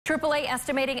AAA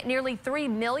estimating nearly 3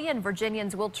 million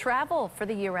Virginians will travel for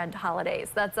the year-end holidays.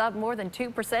 That's up more than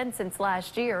 2% since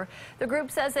last year. The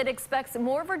group says it expects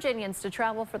more Virginians to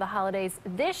travel for the holidays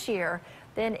this year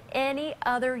than any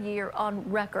other year on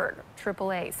record.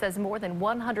 AAA says more than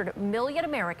 100 million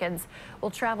Americans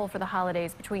will travel for the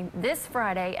holidays between this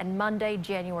Friday and Monday,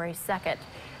 January 2nd.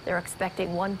 They're expecting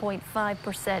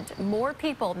 1.5% more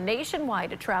people nationwide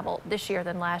to travel this year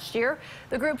than last year.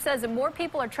 The group says more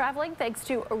people are traveling thanks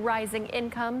to rising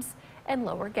incomes and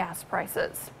lower gas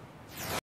prices.